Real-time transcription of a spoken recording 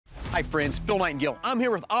Hi friends, Phil Nightingale. I'm here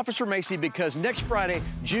with Officer Macy because next Friday,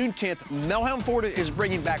 June 10th, Melham, Florida is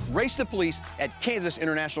bringing back Race the Police at Kansas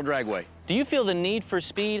International Dragway. Do you feel the need for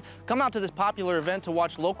speed? Come out to this popular event to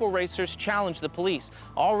watch local racers challenge the police.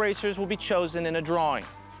 All racers will be chosen in a drawing.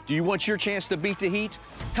 Do you want your chance to beat the heat?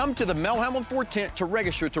 Come to the Melham Ford tent to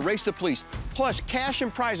register to Race the Police, plus cash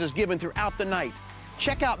and prizes given throughout the night.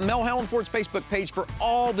 Check out Melham Ford's Facebook page for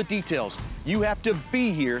all the details. You have to be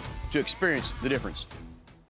here to experience the difference.